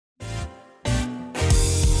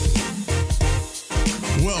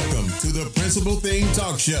to the Principal Thing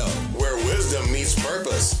Talk Show, where wisdom meets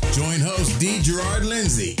purpose. Join host D. Gerard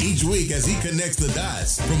Lindsay each week as he connects the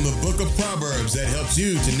dots from the book of Proverbs that helps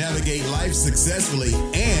you to navigate life successfully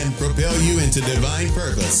and propel you into divine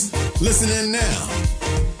purpose. Listen in now.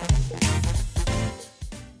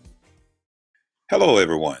 Hello,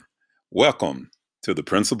 everyone. Welcome to the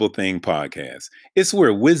Principal Thing Podcast. It's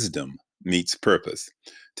where wisdom meets purpose.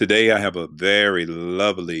 Today, I have a very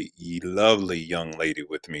lovely young lady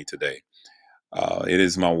with me today. It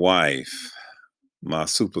is my wife, my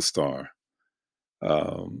superstar.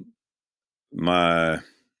 I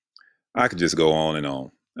could just go on and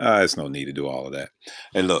on. There's no need to do all of that.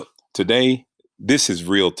 And look, today, this is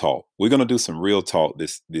real talk. We're going to do some real talk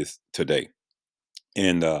this today.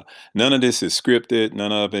 And none of this is scripted.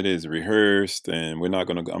 None of it is rehearsed. And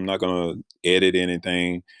I'm not going to edit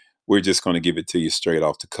anything. We're just going to give it to you straight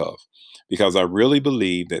off the cuff, because I really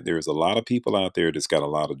believe that there's a lot of people out there that's got a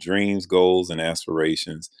lot of dreams, goals, and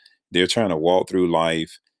aspirations. They're trying to walk through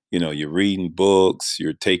life. You know, you're reading books,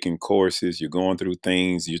 you're taking courses, you're going through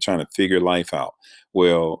things, you're trying to figure life out.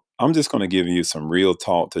 Well, I'm just going to give you some real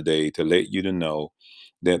talk today to let you to know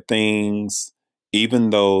that things,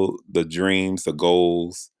 even though the dreams, the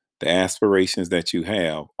goals, the aspirations that you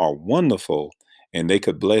have are wonderful, and they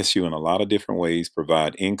could bless you in a lot of different ways,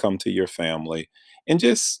 provide income to your family, and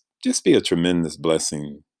just be a tremendous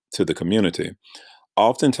blessing to the community.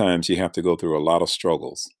 Oftentimes, you have to go through a lot of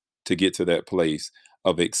struggles to get to that place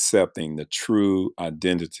of accepting the true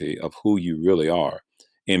identity of who you really are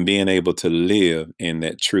and being able to live in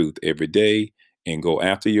that truth every day and go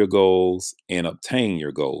after your goals and obtain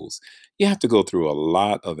your goals. You have to go through a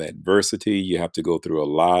lot of adversity. You have to go through a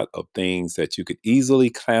lot of things that you could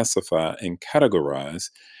easily classify and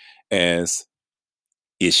categorize as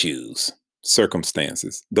issues,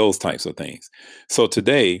 circumstances, those types of things. So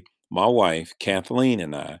today, my wife, Kathleen,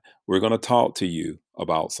 and we're going to talk to you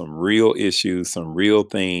about some real issues, some real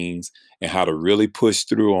things, and how to really push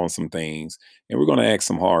through on some things. And we're going to ask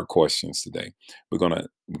some hard questions today. We're going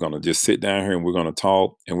to just sit down here and we're going to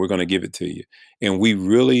talk and we're going to give it to you. And we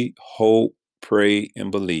really hope, pray,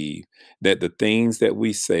 and believe that the things that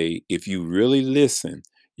we say, if you really listen,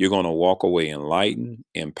 you're going to walk away enlightened,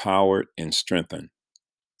 empowered, and strengthened.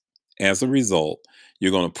 As a result,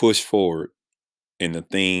 you're going to push forward in the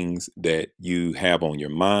things that you have on your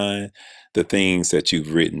mind, the things that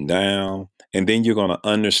you've written down, and then you're going to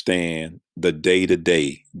understand the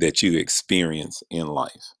day-to-day that you experience in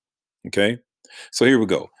life. Okay? So here we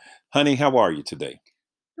go. Honey, how are you today?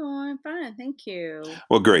 Oh, I'm fine. Thank you.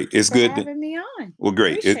 Well, great. It's for good. Having me on. Well,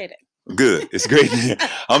 great. Appreciate it. Good. It's great.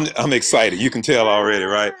 I'm excited. You can tell already,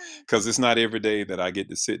 right? Because it's not every day that I get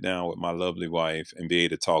to sit down with my lovely wife and be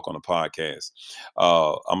able to talk on a podcast.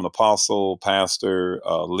 I'm an apostle, pastor,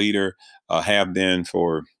 leader, have been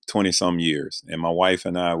for 20 some years. And my wife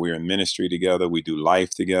and I, we're in ministry together. We do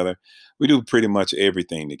life together. We do pretty much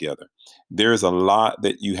everything together. There's a lot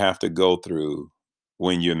that you have to go through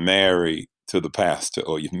when you're married to the pastor,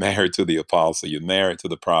 or you're married to the apostle, you're married to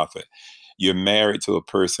the prophet. You're married to a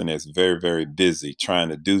person that's very, very busy trying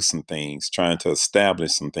to do some things, trying to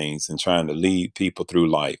establish some things, and trying to lead people through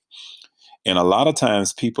life. And a lot of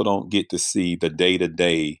times people don't get to see the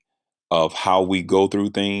day-to-day of how we go through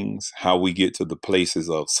things, how we get to the places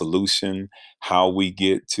of solution, how we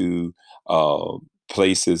get to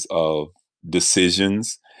places of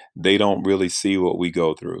decisions. They don't really see what we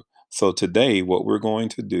go through. So today, what we're going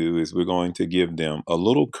to do is we're going to give them a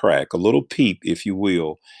little crack, a little peep, if you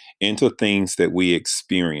will, into things that we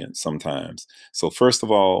experience sometimes. So first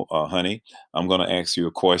of all, honey, I'm going to ask you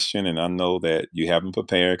a question, and I know that you haven't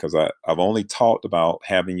prepared because I've only talked about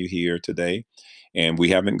having you here today, and we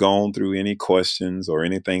haven't gone through any questions or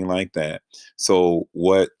anything like that. So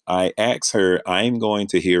what I asked her, I'm going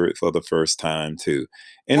to hear it for the first time too.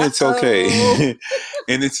 And it's okay.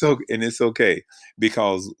 and it's okay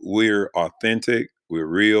because we're authentic, we're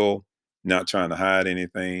real, not trying to hide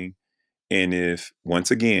anything. And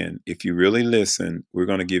once again, if you really listen, we're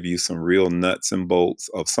going to give you some real nuts and bolts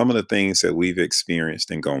of some of the things that we've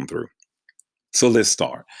experienced and gone through. So let's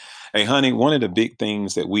start. Hey, honey, one of the big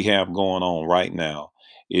things that we have going on right now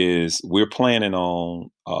is we're planning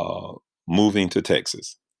on moving to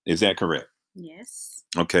Texas. Is that correct? Yes.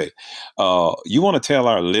 Okay. You want to tell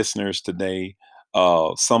our listeners today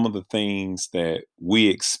some of the things that we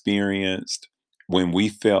experienced when we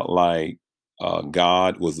felt like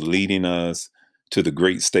God was leading us to the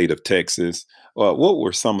great state of Texas. What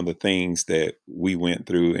were some of the things that we went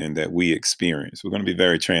through and that we experienced? We're going to be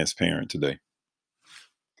very transparent today.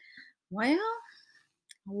 Well,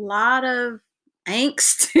 a lot of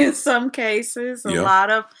angst in some cases, a Yeah.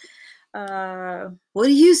 lot of what are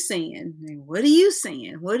you seeing? What are you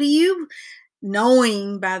seeing? What are you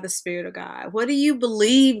knowing by the Spirit of God? What do you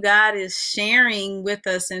believe God is sharing with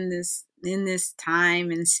us in this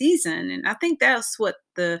time and season? And I think that's what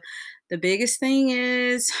the biggest thing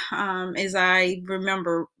is. As I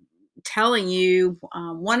remember telling you,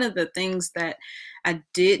 one of the things that I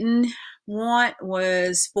didn't want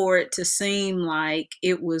was for it to seem like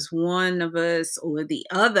it was one of us or the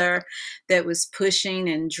other that was pushing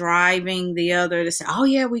and driving the other to say, oh,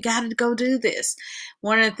 yeah, we got to go do this.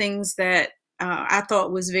 One of the things that I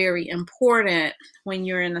thought was very important when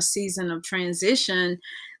you're in a season of transition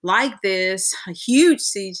like this, a huge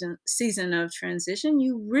season of transition,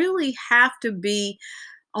 you really have to be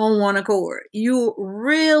on one accord. You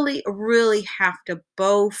really, really have to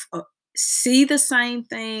both see the same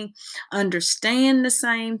thing, understand the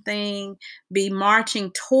same thing, be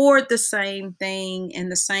marching toward the same thing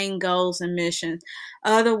and the same goals and missions.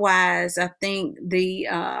 Otherwise, I think the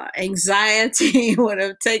anxiety would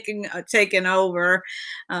have taken over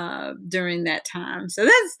during that time. So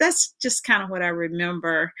that's just kind of what I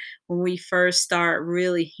remember when we first start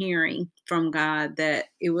really hearing from God that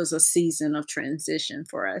it was a season of transition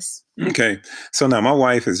for us. Okay. So now my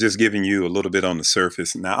wife is just giving you a little bit on the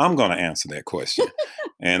surface. Now I'm going to answer that question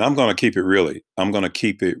and I'm going to keep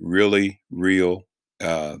it really real.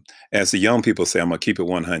 As the young people say, I'm going to keep it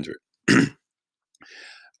 100.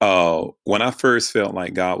 When I first felt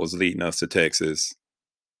like God was leading us to Texas,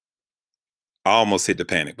 I almost hit the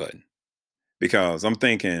panic button because I'm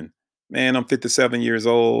thinking, man, I'm 57 years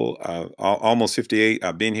old, almost 58.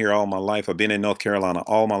 I've been here all my life. I've been in North Carolina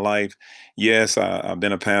all my life. Yes, I've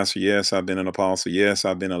been a pastor. Yes, I've been an apostle. Yes,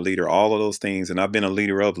 I've been a leader, all of those things. And I've been a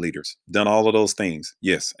leader of leaders, done all of those things.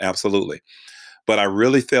 Yes, absolutely. But I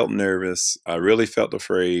really felt nervous. I really felt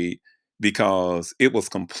afraid because it was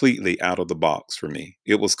completely out of the box for me.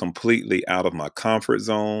 It was completely out of my comfort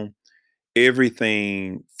zone.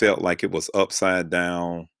 Everything felt like it was upside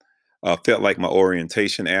down. Felt like my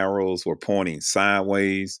orientation arrows were pointing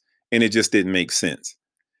sideways, and it just didn't make sense.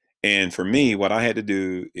 And for me, what I had to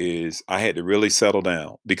do is I had to really settle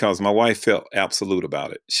down because my wife felt absolute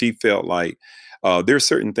about it. She felt like there's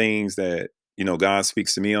certain things that, God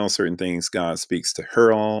speaks to me on, certain things God speaks to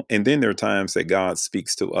her on. And then there are times that God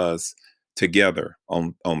speaks to us together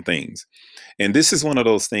on things. And this is one of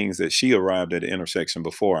those things that she arrived at the intersection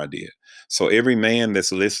before I did. So every man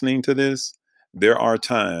that's listening to this, there are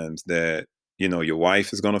times that, your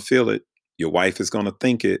wife is going to feel it. Your wife is going to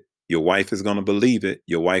think it. Your wife is going to believe it.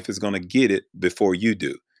 Your wife is going to get it before you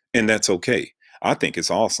do. And that's okay. I think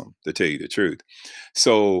it's awesome, to tell you the truth.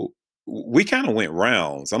 So we kind of went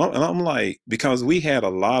rounds. And I'm like, because we had a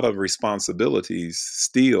lot of responsibilities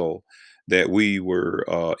still that we were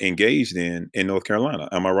engaged in North Carolina.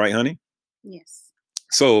 Am I right, honey? Yes.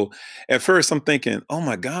 So at first I'm thinking, oh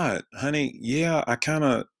my God, honey, yeah, I kind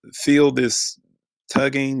of feel this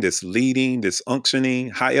tugging, this leading, this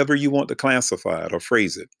unctioning, however you want to classify it or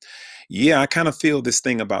phrase it. Yeah, I kind of feel this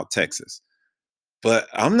thing about Texas, but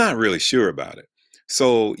I'm not really sure about it.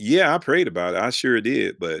 So yeah, I prayed about it. I sure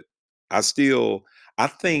did. But I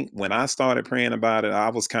think when I started praying about it, I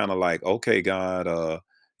was kind of like, okay, God, how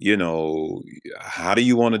do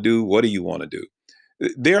you want to do? What do you want to do?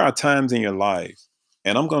 There are times in your life,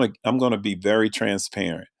 and I'm gonna be very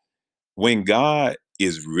transparent. When God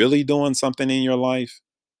is really doing something in your life,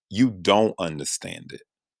 you don't understand it.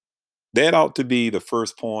 That ought to be the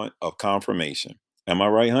first point of confirmation. Am I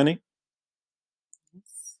right, honey?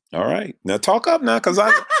 Yes. All right. Now talk up now, because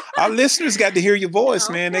our listeners got to hear your voice,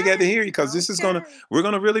 man. They got to hear you because we're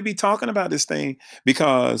gonna really be talking about this thing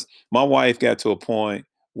because my wife got to a point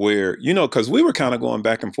where, because we were kind of going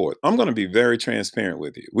back and forth. I'm gonna be very transparent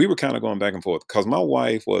with you. We were kind of going back and forth because my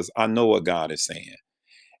wife I know what God is saying.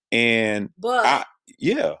 And But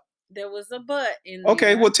yeah. there was a but in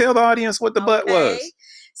Okay, there. well, tell the audience what the but was.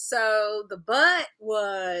 So the but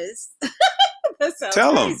was that sounds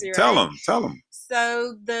Tell crazy, them, right? tell them.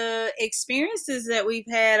 So the experiences that we've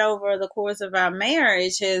had over the course of our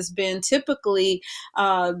marriage has been typically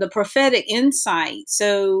the prophetic insight.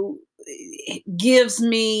 So it gives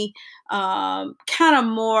me kind of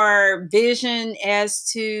more vision as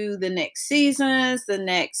to the next seasons, the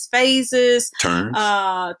next phases,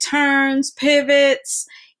 turns, pivots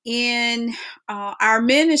in our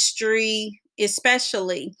ministry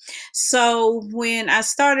especially. So when I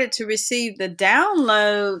started to receive the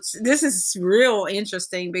downloads, this is real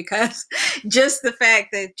interesting because just the fact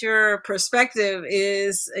that your perspective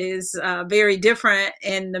is very different,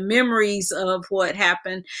 and the memories of what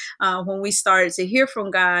happened when we started to hear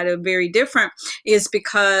from God are very different, is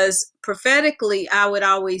because prophetically I would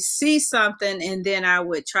always see something and then I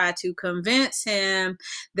would try to convince him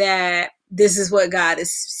that this is what God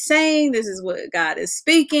is saying, this is what God is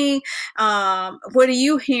speaking. What are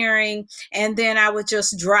you hearing? And then I would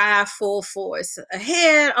just drive full force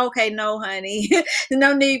ahead. Okay, no, honey,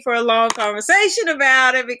 no need for a long conversation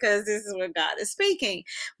about it because this is what God is speaking.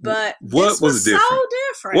 But What this was different? so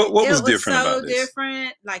different. What It was was different so about this?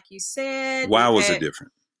 different. Like you said, Why was it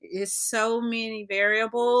different? It's so many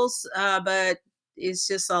variables, but it's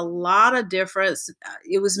just a lot of difference.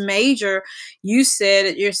 It was major. You said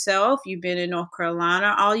it yourself. You've been in North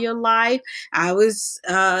Carolina all your life. I was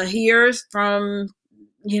here from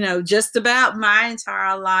just about my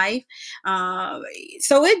entire life.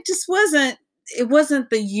 So it just wasn't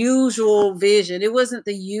the usual vision. It wasn't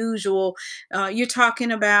the usual. You're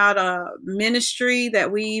talking about a ministry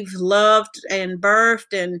that we've loved and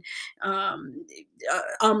birthed and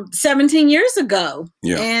 17 years ago.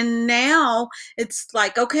 Yeah. And now it's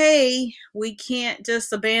like, okay, we can't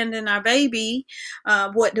just abandon our baby.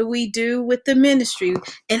 What do we do with the ministry?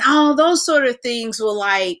 And all those sort of things were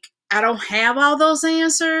like, I don't have all those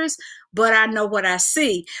answers, but I know what I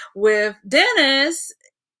see. With Dennis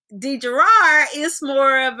D. Gerard, it's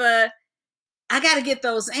more of a, I got to get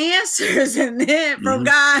those answers, and then from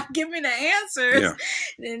God, give me the answers,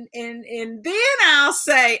 and then I'll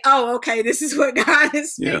say, oh, okay, this is what God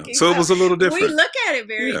is speaking. Yeah. So it was a little different. We look at it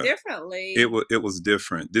very differently. It was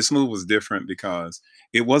different. This move was different because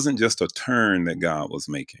it wasn't just a turn that God was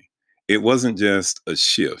making. It wasn't just a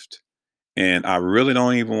shift. And I really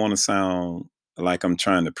don't even want to sound like I'm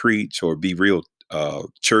trying to preach or be real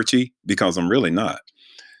churchy, because I'm really not.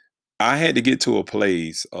 I had to get to a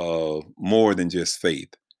place of more than just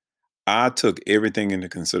faith. I took everything into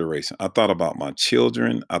consideration. I thought about my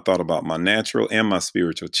children. I thought about my natural and my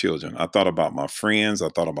spiritual children. I thought about my friends. I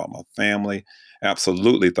thought about my family.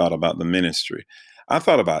 Absolutely thought about the ministry. I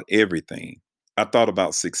thought about everything. I thought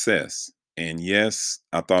about success. And yes,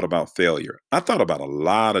 I thought about failure. I thought about a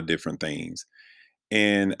lot of different things.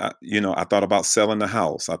 And, I thought about selling the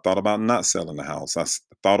house. I thought about not selling the house. I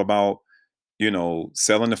thought about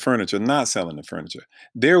selling the furniture, not selling the furniture.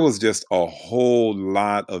 There was just a whole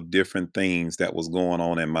lot of different things that was going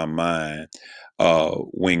on in my mind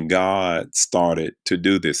when God started to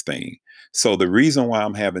do this thing. So the reason why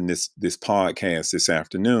I'm having this podcast this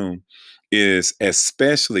afternoon is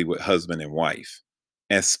especially with husband and wife,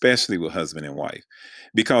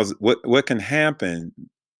 because what can happen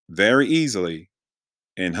very easily,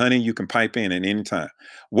 and honey, you can pipe in at any time.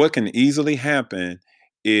 What can easily happen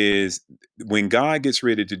is when God gets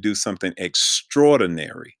ready to do something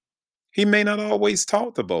extraordinary, he may not always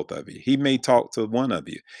talk to both of you. He may talk to one of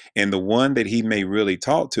you. And the one that he may really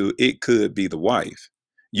talk to, it could be the wife.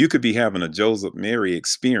 You could be having a Joseph Mary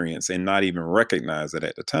experience and not even recognize it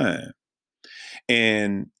at the time.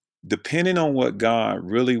 And depending on what God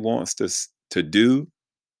really wants to do,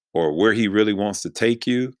 or where he really wants to take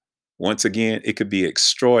you, once again, it could be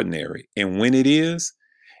extraordinary. And when it is,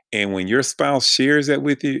 and when your spouse shares that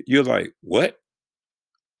with you, you're like, what?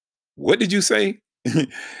 What did you say? And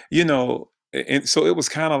so it was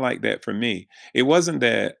kind of like that for me. It wasn't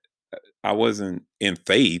that I wasn't in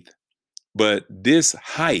faith, but this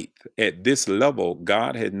height, at this level,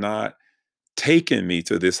 God had not taken me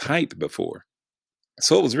to this height before.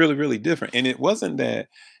 So it was really, really different. And it wasn't that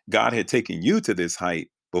God had taken you to this height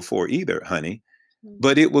before either, honey,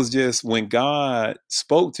 but it was just when God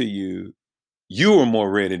spoke to you, you were more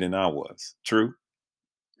ready than I was. True?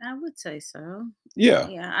 I would say so. Yeah.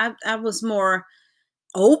 Yeah, I was more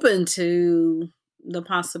open to the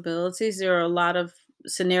possibilities. There are a lot of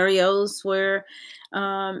scenarios where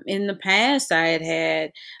in the past I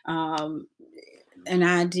had an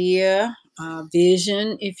idea,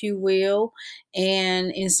 vision, if you will.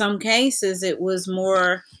 And in some cases, it was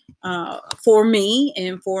more for me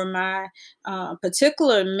and for my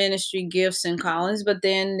particular ministry gifts and callings. But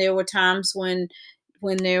then there were times when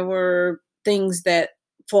there were things that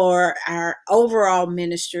for our overall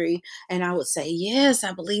ministry, and I would say, yes,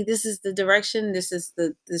 I believe this is the direction, this is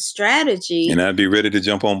the strategy, and I'd be ready to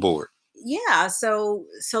jump on board. Yeah, so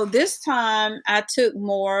this time I took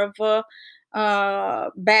more of a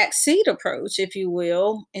back seat approach, if you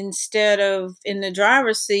will, instead of in the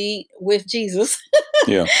driver's seat with Jesus.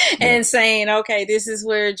 Yeah. And saying, okay, this is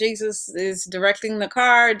where Jesus is directing the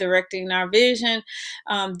car, directing our vision.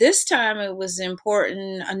 This time it was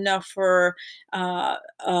important enough for a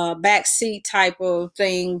backseat type of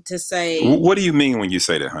thing to say. What do you mean when you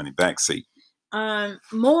say that, honey? Backseat?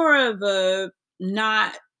 More of a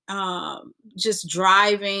not just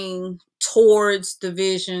driving towards the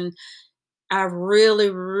vision. I really,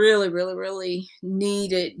 really, really, really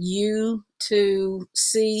needed you to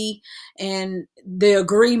see, and the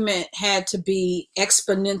agreement had to be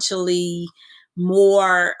exponentially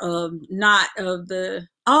more of not of the,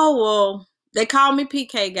 oh, well, they call me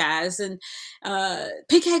PK, guys, and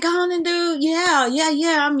PK, go on and do, yeah,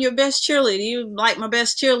 I'm your best cheerleader. You like my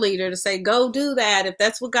best cheerleader to say, go do that if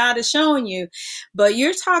that's what God is showing you. But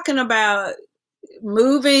you're talking about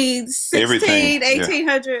moving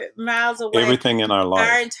 1,800 miles away, everything in our life,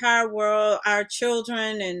 our entire world, our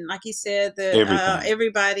children, and like you said,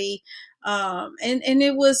 everybody, and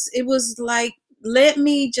it was like, let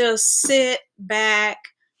me just sit back,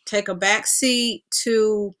 take a back seat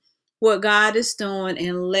to what God is doing,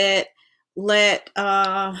 and let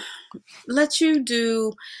you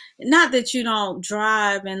do, not that you don't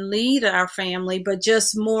drive and lead our family, but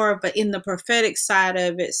just more of in the prophetic side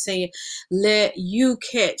of it, saying, let you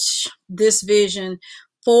catch this vision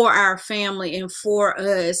for our family and for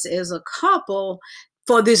us as a couple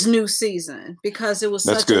for this new season, because it was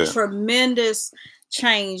such a tremendous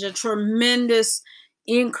change, a tremendous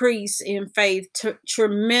increase in faith,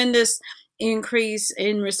 tremendous increase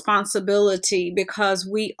in responsibility, because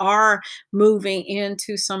we are moving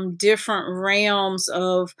into some different realms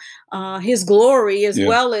of his glory, as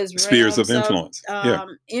well as spheres of influence,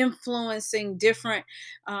 influencing different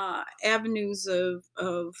avenues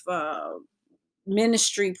of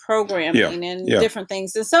ministry programming and different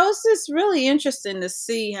things. And so it's just really interesting to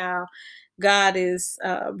see how God is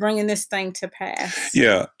bringing this thing to pass.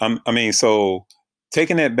 Yeah. I mean, so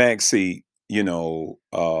taking that back seat,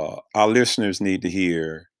 our listeners need to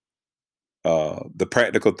hear the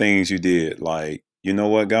practical things you did. Like, you know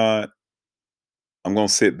what, God, I'm going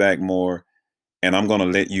to sit back more, and I'm going to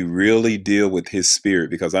let you really deal with his spirit,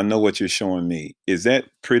 because I know what you're showing me. Is that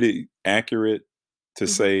pretty accurate to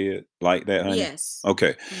say it like that, honey? Yes.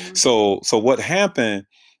 Okay. So what happened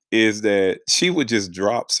is that she would just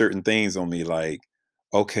drop certain things on me, like,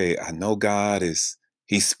 okay, I know God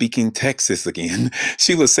he's speaking Texas again.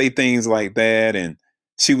 She would say things like that, and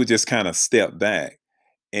she would just kind of step back.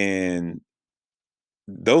 And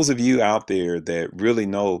those of you out there that really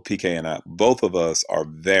know PK and I, both of us are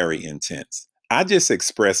very intense. I just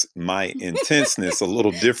express my intenseness a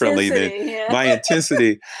little differently my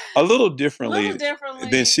intensity a little differently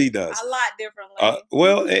than she does. A lot differently.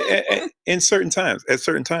 Well, at certain times.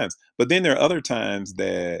 But then there are other times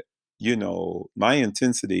that, my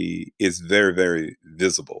intensity is very, very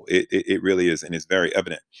visible. It really is, and it's very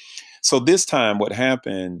evident. So this time what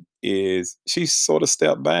happened is she sort of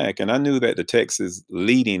stepped back, and I knew that the Texas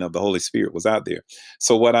leading of the Holy Spirit was out there.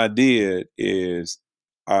 So what I did is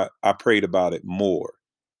I prayed about it more.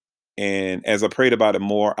 And as I prayed about it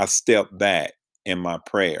more, I stepped back in my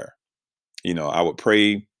prayer. I would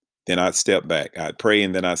pray, then I'd step back. I'd pray,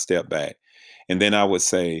 and then I'd step back. And then I would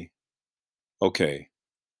say, okay,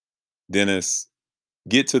 Dennis,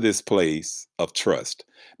 get to this place of trust,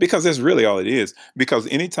 because that's really all it is. Because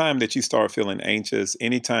anytime that you start feeling anxious,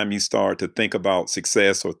 anytime you start to think about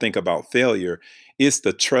success or think about failure, it's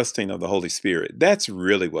the trusting of the Holy Spirit. That's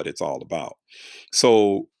really what it's all about.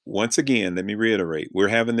 So once again, let me reiterate, we're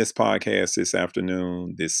having this podcast this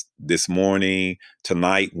afternoon, this morning,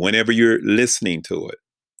 tonight, whenever you're listening to it,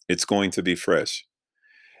 it's going to be fresh,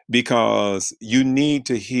 because you need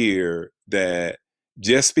to hear that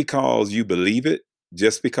just because you believe it,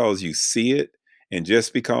 just because you see it, and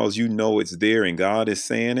just because you know it's there and God is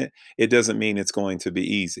saying it, it doesn't mean it's going to be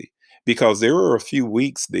easy. Because there were a few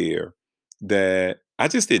weeks there that I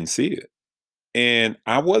just didn't see it. And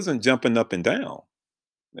I wasn't jumping up and down.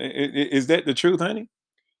 Is that the truth, honey?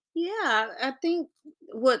 Yeah, I think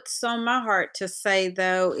what's on my heart to say,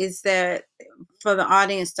 though, is that for the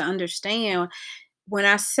audience to understand, when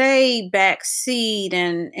I say backseat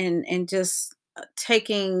and just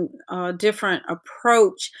taking a different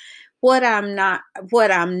approach, what I'm not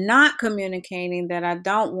communicating, that I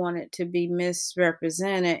don't want it to be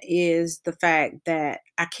misrepresented, is the fact that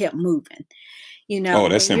I kept moving. Oh,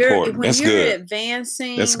 that's important. When you're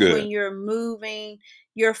advancing, that's good. When you're moving,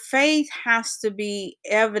 your faith has to be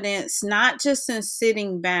evidenced, not just in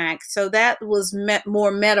sitting back. So that was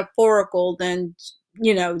more metaphorical than,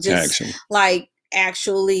 just action. Like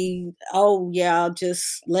actually, oh yeah,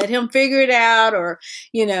 just let him figure it out, or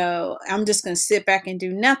I'm just going to sit back and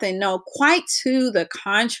do nothing. No, quite to the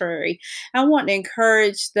contrary. I want to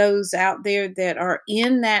encourage those out there that are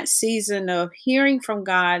in that season of hearing from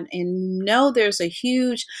God and know there's a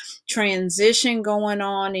huge transition going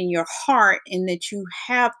on in your heart, and that you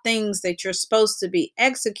have things that you're supposed to be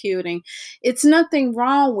executing. It's nothing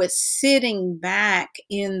wrong with sitting back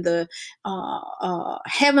in the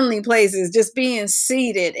heavenly places, just being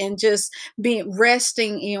seated and just being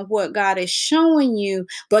resting in what God is showing you,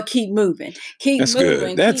 but keep moving, keep That's good.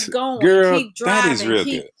 moving, That's keep going, girl. keep That is driving, real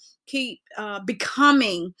good. keep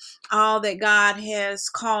becoming all that God has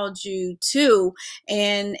called you to.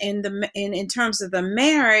 And in terms of the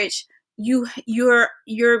marriage, you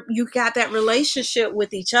got that relationship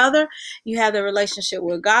with each other. You have the relationship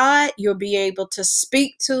with God. You'll be able to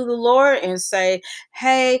speak to the Lord and say,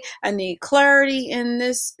 hey, I need clarity in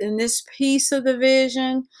this piece of the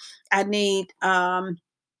vision. I need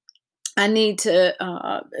to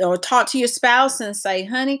or talk to your spouse and say,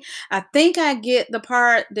 honey, I think I get the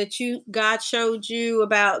part that God showed you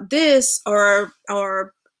about this, or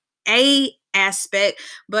a aspect,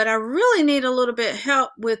 but I really need a little bit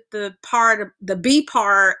help with the B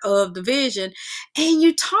part of the vision. And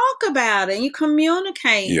you talk about it and you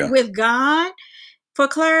communicate with God for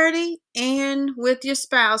clarity and with your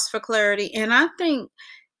spouse for clarity. And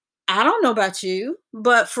I don't know about you,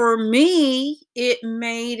 but for me, it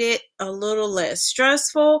made it a little less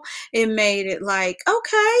stressful. It made it like,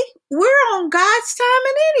 okay, we're on God's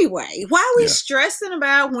timing anyway. Why are we stressing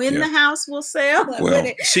about when the house will sell?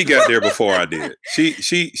 Well, she got there before I did.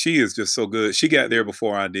 She is just so good. She got there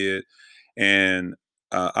before I did. And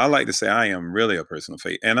I like to say I am really a person of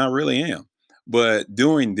faith, and I really am. But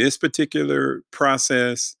during this particular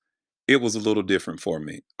process, it was a little different for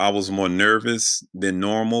me. I was more nervous than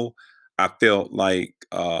normal. I felt like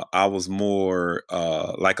I was more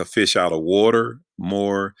like a fish out of water,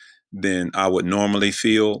 more than I would normally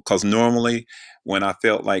feel. Because normally, when I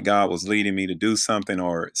felt like God was leading me to do something,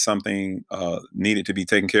 or something needed to be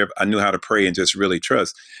taken care of, I knew how to pray and just really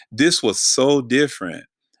trust. This was so different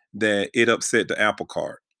that it upset the apple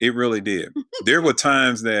cart. It really did. There were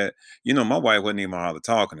times that, my wife wasn't even hardly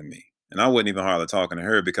talking to me. And I wasn't even hardly talking to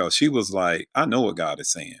her, because she was like, I know what God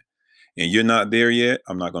is saying. And you're not there yet.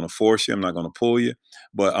 I'm not going to force you. I'm not going to pull you.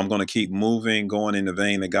 But I'm going to keep moving, going in the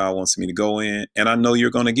vein that God wants me to go in. And I know you're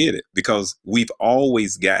going to get it, because we've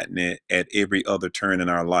always gotten it at every other turn in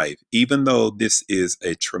our life. Even though this is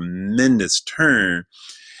a tremendous turn,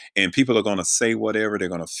 and people are going to say whatever, they're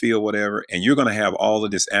going to feel whatever, and you're going to have all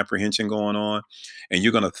of this apprehension going on, and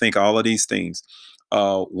you're going to think all of these things.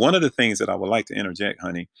 One of the things that I would like to interject,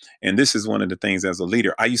 honey, and this is one of the things as a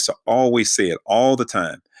leader, I used to always say it all the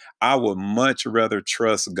time. I would much rather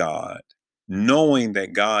trust God, knowing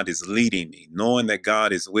that God is leading me, knowing that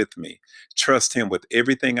God is with me, trust him with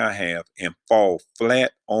everything I have, and fall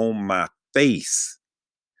flat on my face,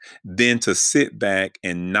 than to sit back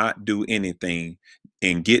and not do anything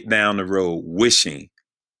and get down the road wishing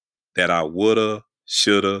that I woulda,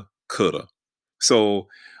 shoulda, coulda. So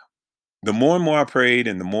the more and more I prayed,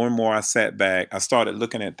 and the more I sat back, I started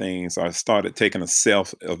looking at things. I started taking a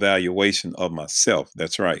self-evaluation of myself.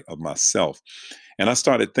 That's right, of myself. And I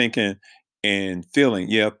started thinking and feeling,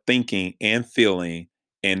 thinking and feeling,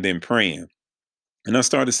 and then praying. And I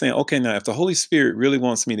started saying, okay, now if the Holy Spirit really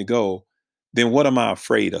wants me to go, then what am I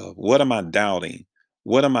afraid of? What am I doubting?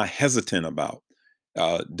 What am I hesitant about?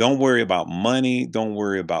 Don't worry about money. Don't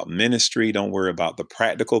worry about ministry. Don't worry about the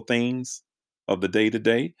practical things of the day to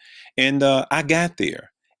day. And I got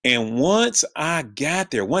there. And once I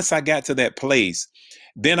got there, once I got to that place,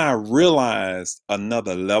 then I realized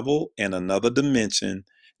another level and another dimension,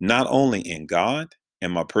 not only in God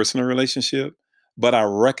and my personal relationship, but I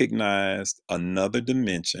recognized another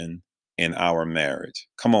dimension in our marriage.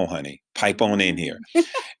 Come on, honey, pipe on in here.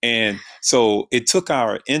 And so it took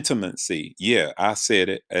our intimacy. Yeah, I said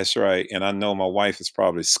it. That's right. And I know my wife is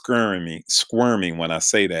probably squirming when I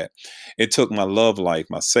say that. It took my love life,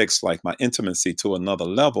 my sex life, my intimacy to another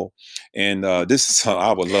level. And this is how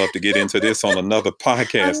I would love to get into this on another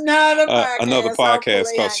podcast. Another podcast,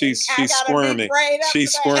 because she's squirming.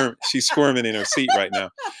 She's squirming in her seat right now,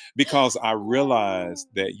 because I realized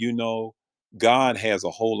that, God has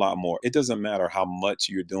a whole lot more. It doesn't matter how much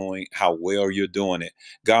you're doing, how well you're doing it.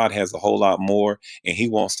 God has a whole lot more, and he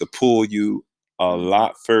wants to pull you a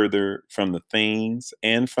lot further from the things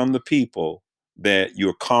and from the people that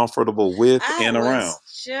you're comfortable with and around. I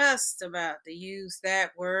was just about to use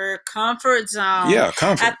that word, comfort zone. Yeah,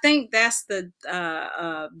 comfort. I think that's the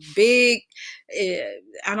big,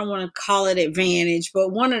 I don't want to call it advantage, but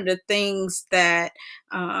one of the things that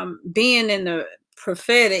being in the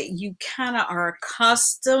prophetic, you kind of are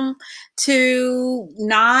accustomed to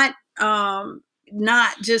not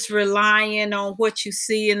just relying on what you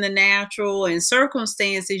see in the natural and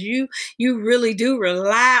circumstances. You really do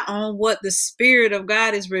rely on what the Spirit of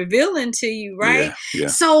God is revealing to you, right? Yeah.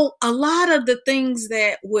 So a lot of the things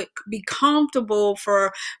that would be comfortable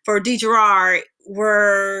for D. Gerard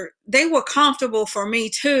were comfortable for me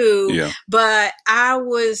too. Yeah. But I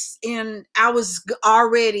was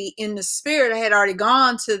already in the Spirit. I had already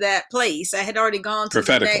gone to that place. I had already gone to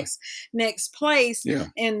the next place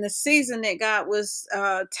in the season that God was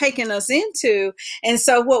taking us into. And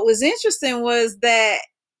so what was interesting was that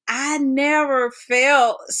I never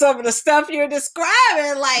felt some of the stuff you're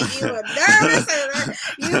describing. Like you were nervous, and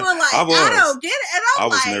you were like, I don't get it. And I'm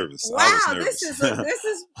like, nervous. Wow,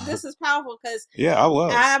 this is powerful because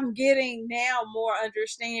I'm getting now more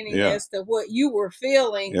understanding as to what you were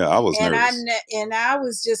feeling. Yeah, I was nervous. I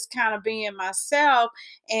was just kind of being myself,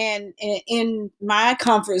 and in my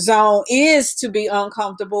comfort zone is to be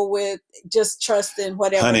uncomfortable with just trusting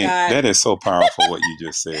whatever. Honey, God. That is so powerful what you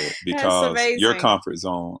just said, because your comfort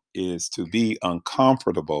zone is to be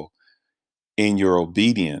uncomfortable in your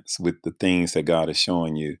obedience with the things that God is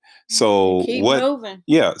showing you. So keep moving.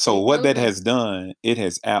 Yeah. So keep what moving. That has done, it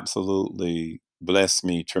has absolutely blessed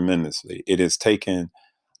me tremendously. It has taken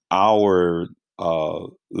our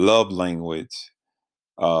love language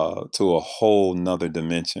to a whole nother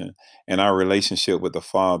dimension, and our relationship with the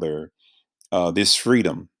Father, this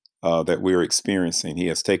freedom that we're experiencing, He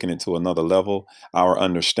has taken it to another level, our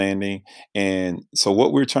understanding. And so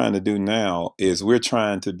what we're trying to do now is we're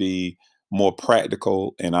trying to be more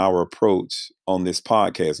practical in our approach on this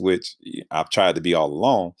podcast, which I've tried to be all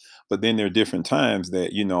along. But then there are different times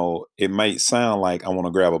that, it might sound like I want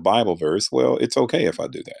to grab a Bible verse. Well, it's okay if I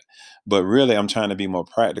do that. But really, I'm trying to be more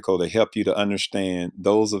practical to help you to understand,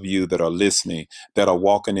 those of you that are listening, that are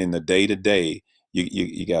walking in the day-to-day.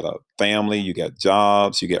 You got a family, you got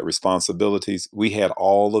jobs, you got responsibilities. We had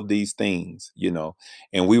all of these things,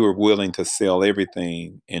 and we were willing to sell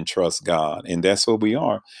everything and trust God. And that's what we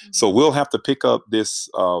are. Mm-hmm. So we'll have to pick up this.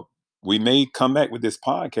 We may come back with this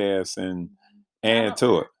podcast and add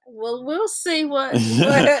to it. Well, we'll see what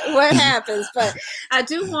happens. But I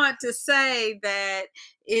do want to say that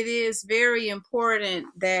it is very important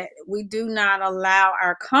that we do not allow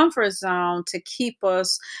our comfort zone to keep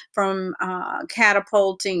us from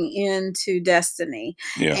catapulting into destiny.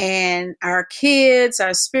 Yeah. And our kids,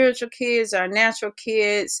 our spiritual kids, our natural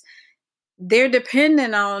kids, they're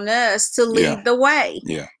dependent on us to lead the way.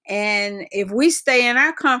 Yeah. And if we stay in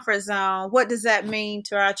our comfort zone, what does that mean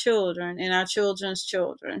to our children and our children's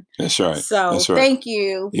children? That's right. So thank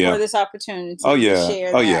you for this opportunity to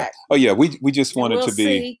share that. Oh yeah. We just wanted to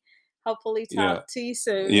be. Hopefully talk to you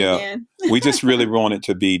soon again. We just really wanted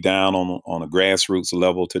to be down on a grassroots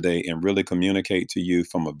level today and really communicate to you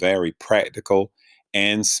from a very practical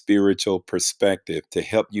and spiritual perspective to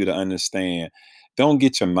help you to understand. Don't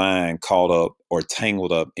get your mind caught up or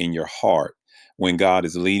tangled up in your heart when God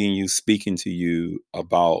is leading you, speaking to you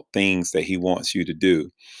about things that He wants you to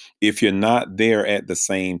do. If you're not there at the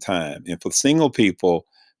same time, and for single people,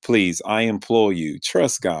 please, I implore you,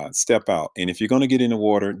 trust God, step out. And if you're going to get in the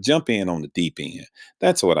water, jump in on the deep end.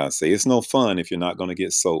 That's what I say. It's no fun if you're not going to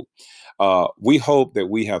get soaked. We hope that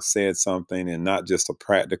we have said something in not just a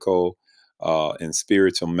practical and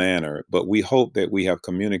spiritual manner, but we hope that we have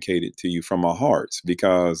communicated to you from our hearts,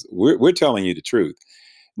 because we're telling you the truth.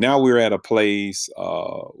 Now we're at a place,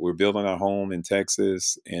 we're building our home in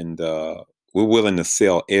Texas, and we're willing to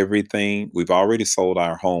sell everything. We've already sold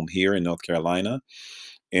our home here in North Carolina,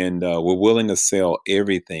 and we're willing to sell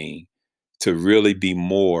everything to really be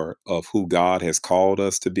more of who God has called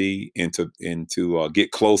us to be, and to get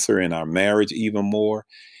closer in our marriage even more,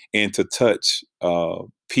 and to touch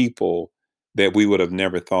people that we would have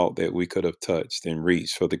never thought that we could have touched and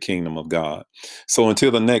reached for the kingdom of God. So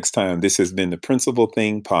until the next time, this has been the Principal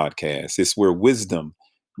Thing Podcast. It's where wisdom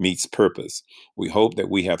meets purpose. We hope that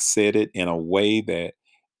we have said it in a way that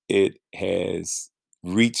it has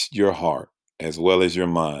reached your heart as well as your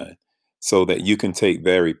mind, so that you can take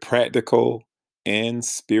very practical and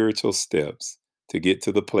spiritual steps to get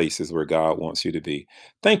to the places where God wants you to be.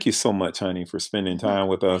 Thank you so much, honey, for spending time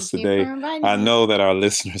with us today. I know that our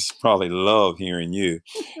listeners probably love hearing you,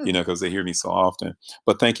 because they hear me so often.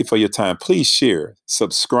 But thank you for your time. Please share,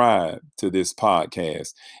 subscribe to this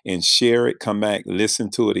podcast and share it. Come back,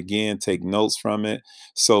 listen to it again, take notes from it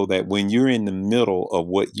so that when you're in the middle of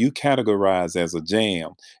what you categorize as a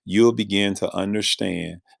jam, you'll begin to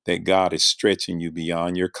understand that God is stretching you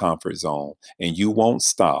beyond your comfort zone and you won't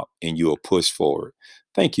stop and you'll push forward.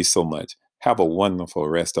 Thank you so much. Have a wonderful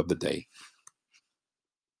rest of the day.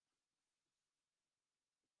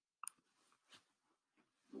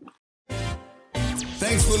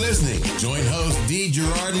 Thanks for listening. Join host D.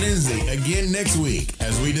 Gerard Lindsay again next week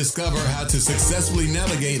as we discover how to successfully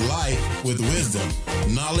navigate life with wisdom,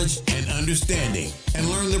 knowledge, and understanding, and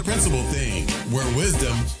learn the principal thing, where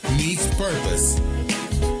wisdom meets purpose.